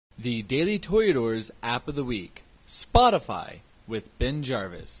The Daily Toreadors App of the Week, Spotify with Ben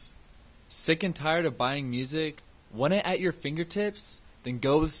Jarvis. Sick and tired of buying music? Want it at your fingertips? Then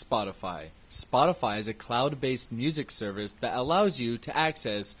go with Spotify. Spotify is a cloud-based music service that allows you to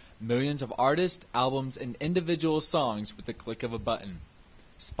access millions of artists, albums, and individual songs with the click of a button.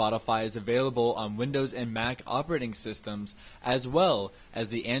 Spotify is available on Windows and Mac operating systems as well as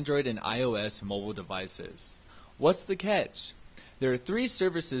the Android and iOS mobile devices. What's the catch? There are 3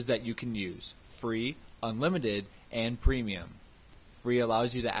 services that you can use: free, unlimited, and premium. Free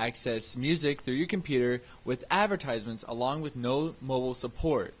allows you to access music through your computer with advertisements along with no mobile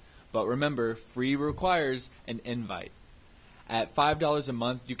support. But remember, free requires an invite. At $5 a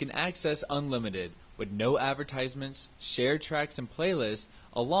month, you can access unlimited with no advertisements, shared tracks and playlists,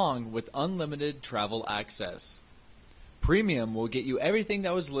 along with unlimited travel access. Premium will get you everything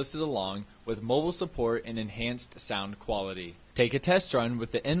that was listed along with mobile support and enhanced sound quality. Take a test run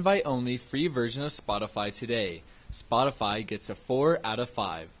with the invite-only free version of Spotify today. Spotify gets a 4 out of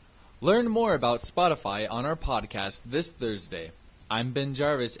 5. Learn more about Spotify on our podcast this Thursday. I'm Ben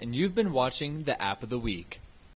Jarvis, and you've been watching the App of the Week.